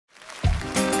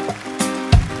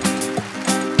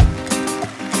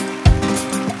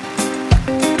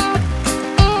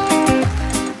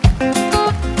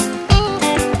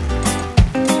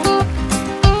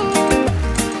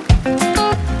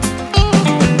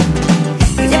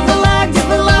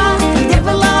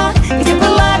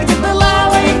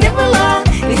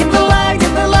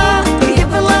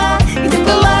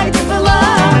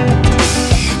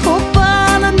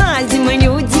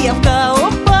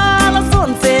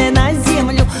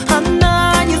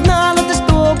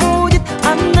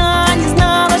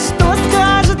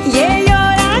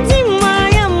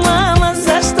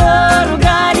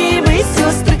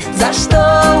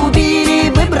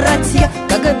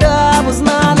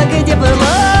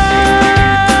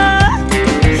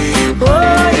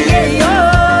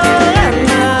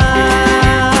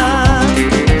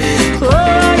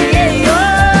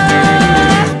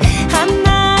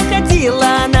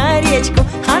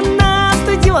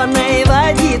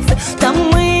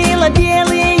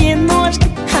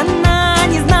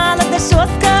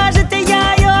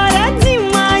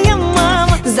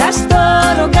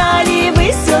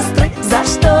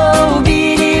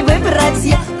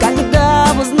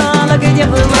где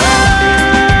была?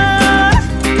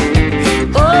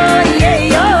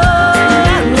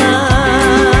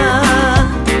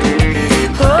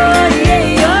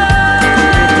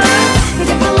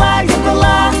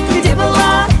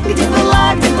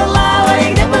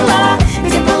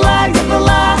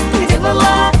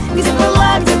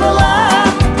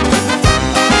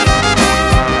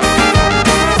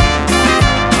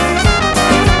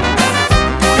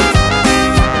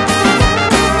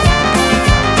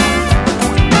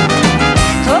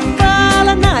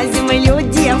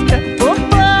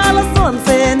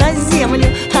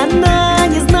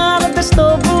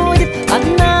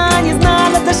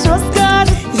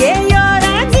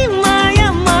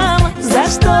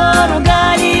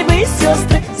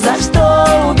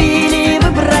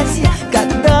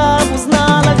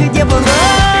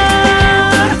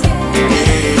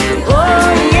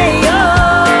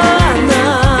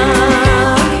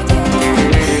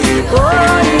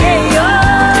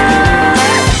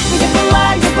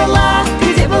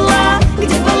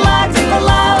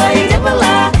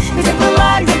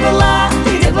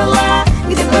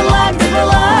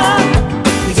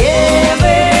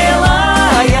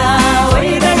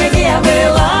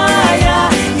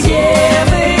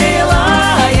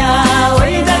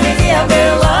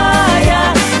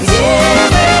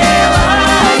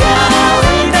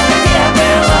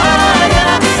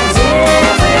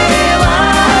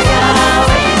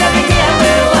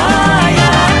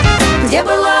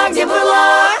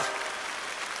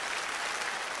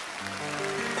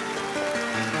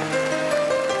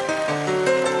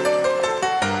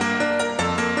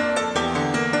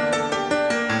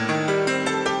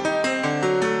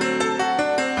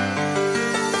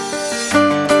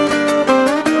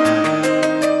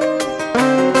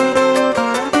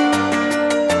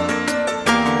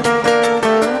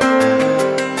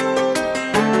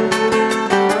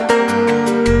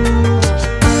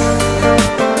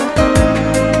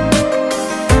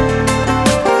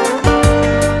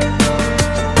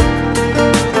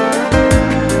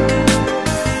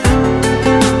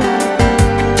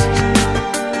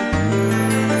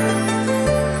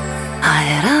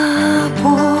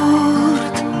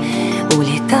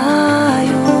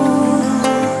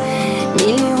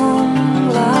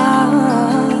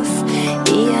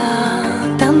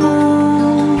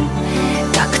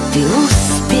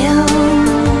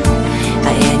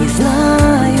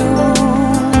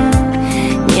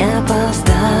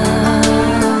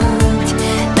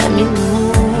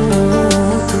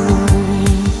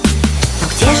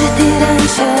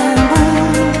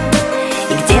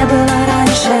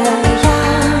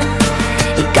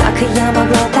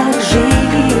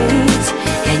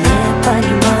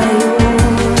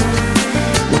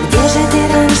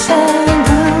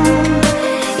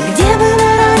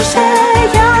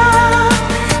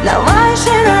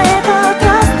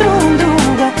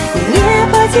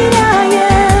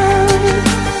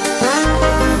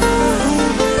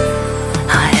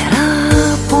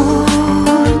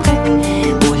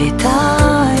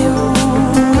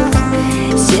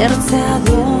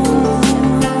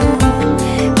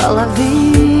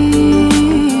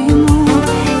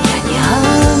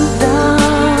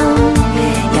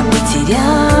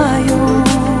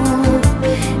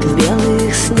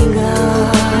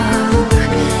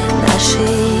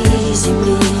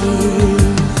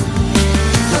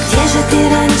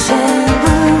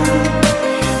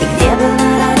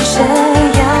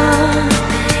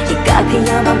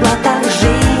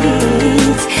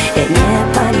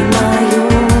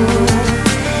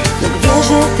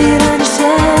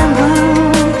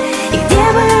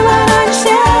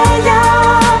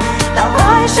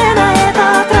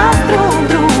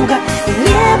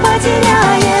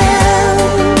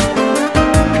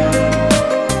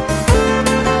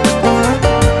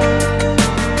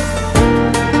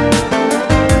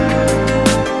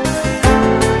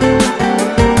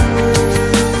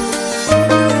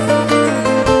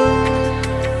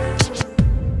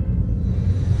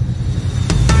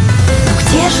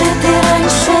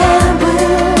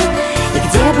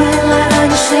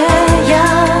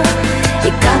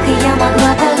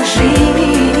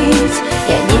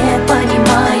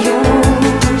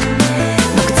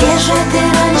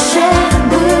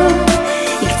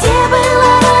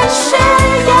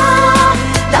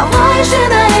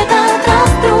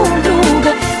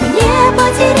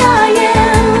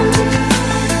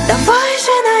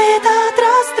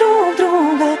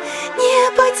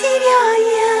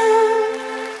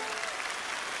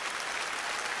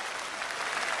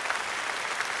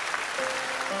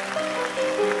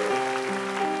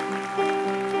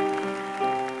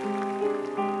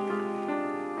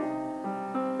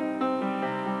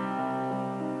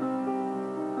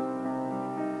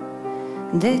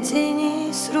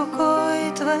 Дотянись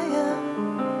рукой твоя.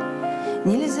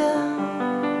 Нельзя,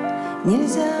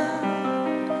 нельзя,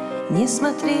 не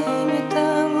смотри мне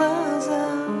так в глаза.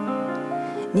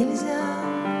 Нельзя,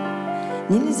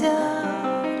 нельзя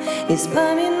и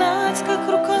вспоминать, как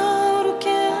рука в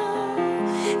руке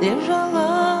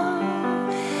лежала.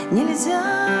 Нельзя,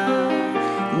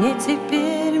 мне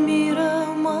теперь мира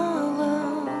мало,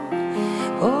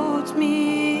 хоть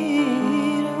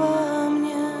мир во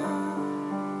мне.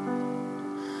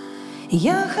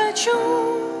 Я хочу,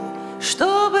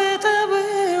 чтобы это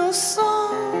был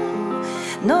сон,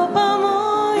 но,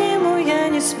 по-моему, я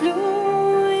не сплю.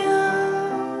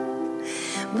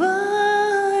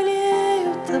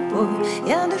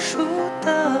 Я дышу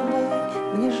тобой,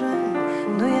 мне жаль,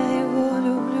 но я его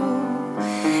люблю.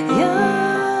 Я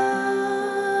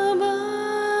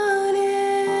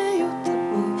болею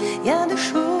тобой, я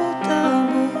дышу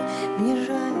тобой, мне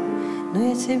жаль, но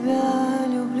я тебя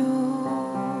люблю.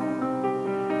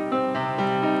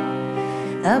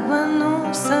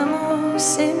 Обманув саму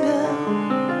себя,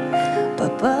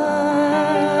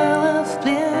 попала в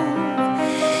плен,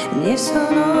 мне всю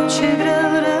ночь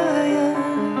играл рояль.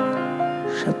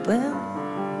 Шопен,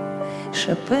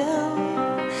 Шопен,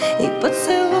 и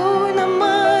поцелуй на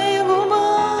моих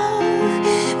губах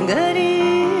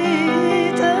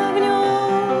горит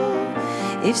огнем,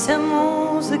 и вся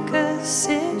музыка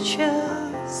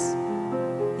сейчас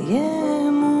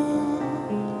ему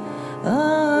о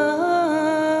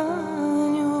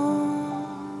нем.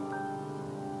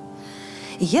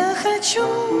 Я хочу,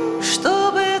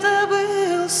 чтобы это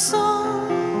был сон,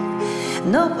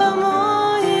 но,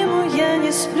 по-моему, я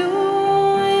не сплю.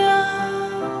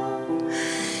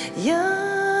 Я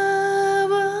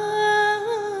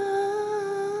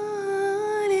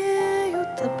болею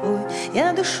тобой,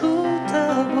 я дышу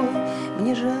тобой,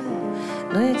 мне жаль,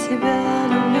 но я тебя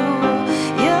люблю.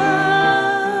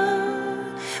 Я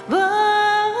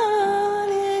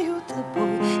болею тобой,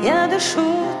 я дышу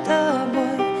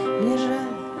тобой, мне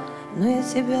жаль, но я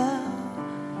тебя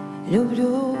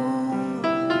люблю.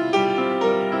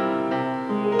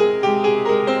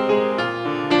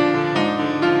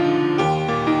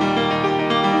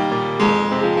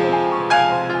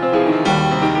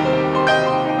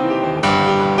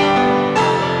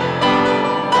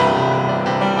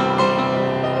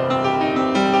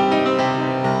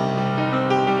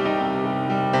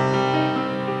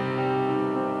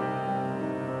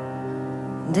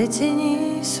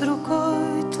 Дотянись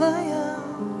рукой твоя.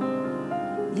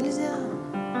 Нельзя,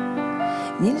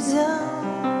 нельзя,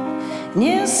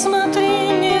 не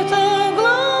смотри мне так в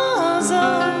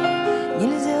глаза.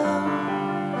 Нельзя,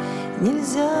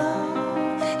 нельзя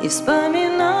и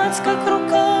вспоминать, как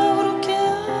рука в руке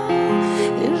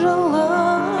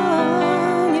лежала.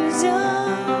 Нельзя,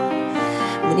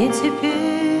 мне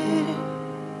теперь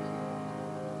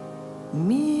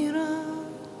мира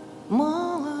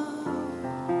мало,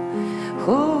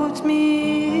 хоть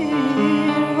мир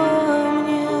во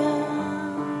мне.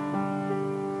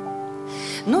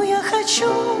 Но я хочу,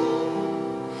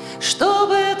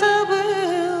 чтобы это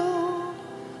был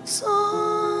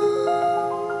сон,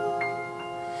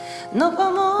 но,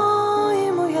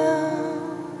 по-моему, я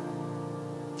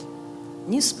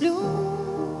не сплю.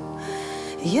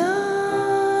 Я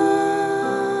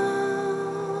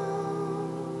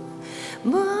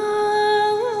болею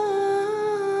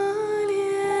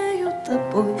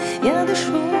тобой, я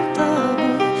дышу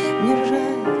тобой, мне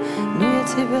жаль, но я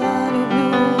тебя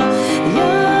люблю.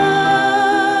 Я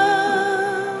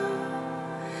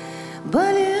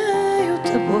болею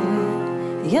тобой,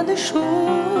 я дышу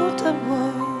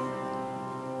тобой,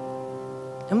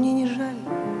 а мне не жаль,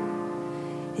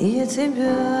 и я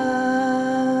тебя.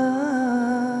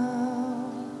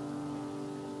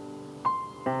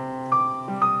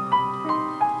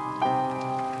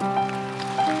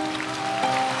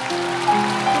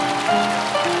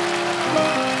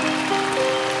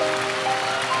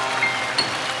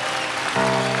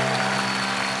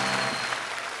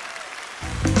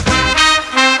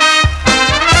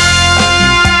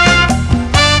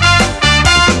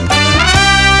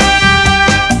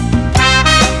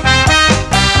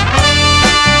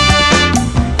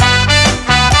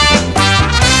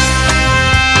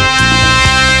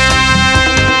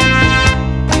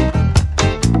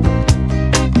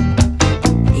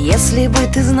 Если бы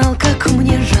ты знал, как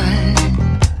мне жаль,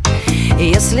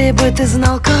 если бы ты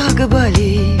знал, как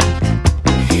болит,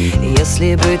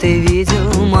 если бы ты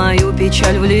видел мою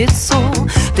печаль в лицо,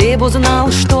 ты бы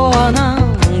узнал, что она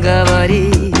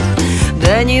говорит.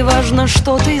 Да не важно,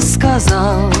 что ты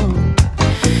сказал,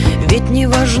 ведь не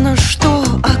важно, что,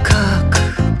 а как.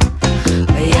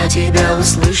 Я тебя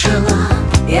услышала,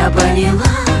 я поняла,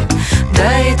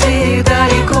 да и ты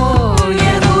далеко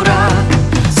не дурак.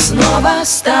 Снова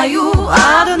стою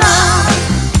одна,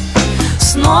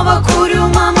 снова курю,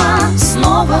 мама,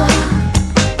 снова,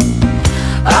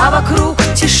 а вокруг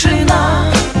тишина,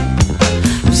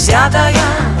 взятая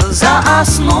за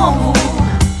основу.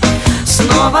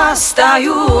 Снова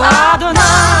стою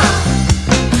одна,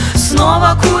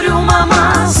 снова курю,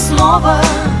 мама, снова,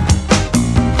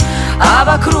 а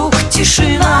вокруг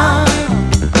тишина,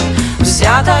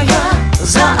 взятая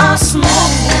за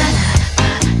основу.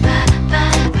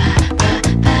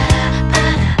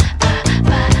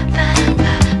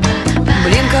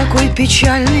 Блин, какой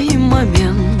печальный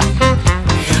момент.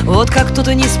 Вот как тут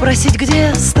и не спросить,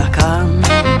 где стакан.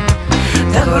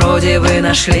 Так вроде вы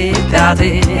нашли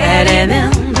пятый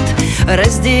элемент,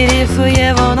 разделив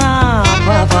его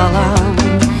напополам.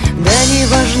 Да не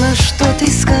важно, что ты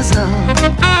сказал,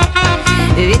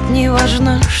 ведь не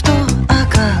важно, что, а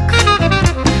как.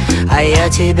 А я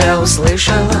тебя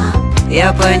услышала,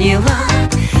 я поняла,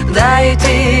 да и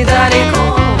ты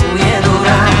далеко не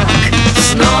дурак.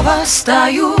 Снова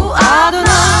стою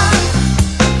одна,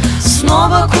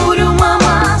 снова курю,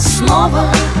 мама, снова,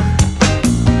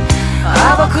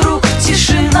 а вокруг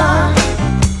тишина,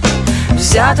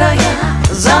 взятая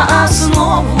за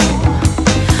основу.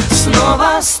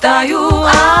 Снова стою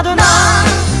одна,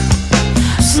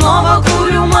 снова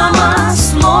курю, мама,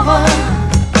 снова,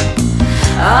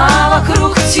 а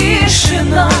вокруг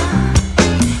тишина,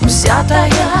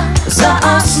 взятая за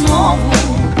основу.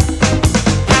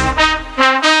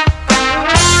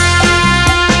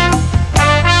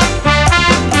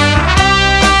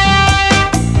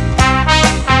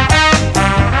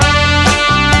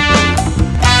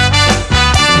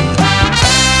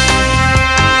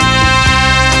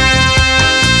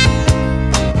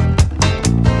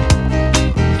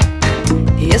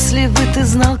 Если бы ты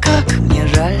знал, как мне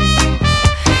жаль,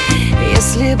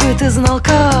 если бы ты знал,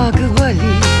 как болит,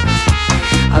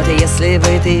 а вот если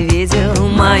бы ты видел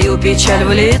мою печаль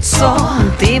в лицо,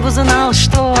 ты бы знал,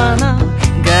 что она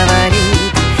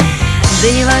говорит.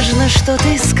 Да не важно, что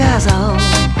ты сказал,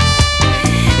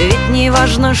 ведь не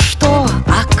важно, что,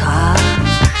 а как.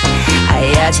 А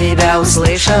я тебя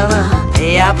услышала,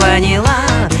 я поняла,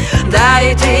 да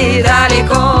и ты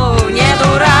далеко не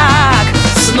дурак.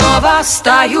 Снова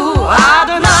стою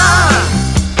одна,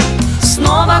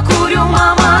 снова курю,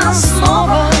 мама,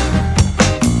 снова,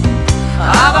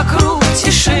 а вокруг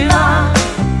тишина,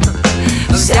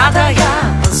 взятая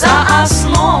за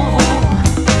основу.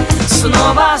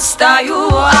 Снова стою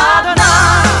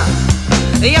одна,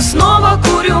 я снова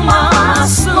курю, мама,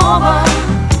 снова,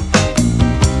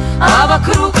 а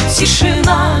вокруг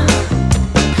тишина,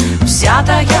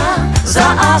 взятая за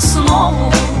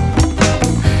основу.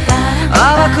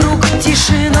 А вокруг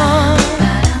тишина,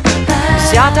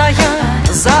 взятая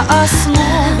за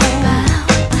основу.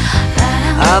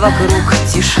 А вокруг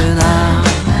тишина,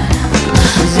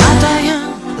 взятая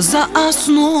за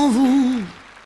основу.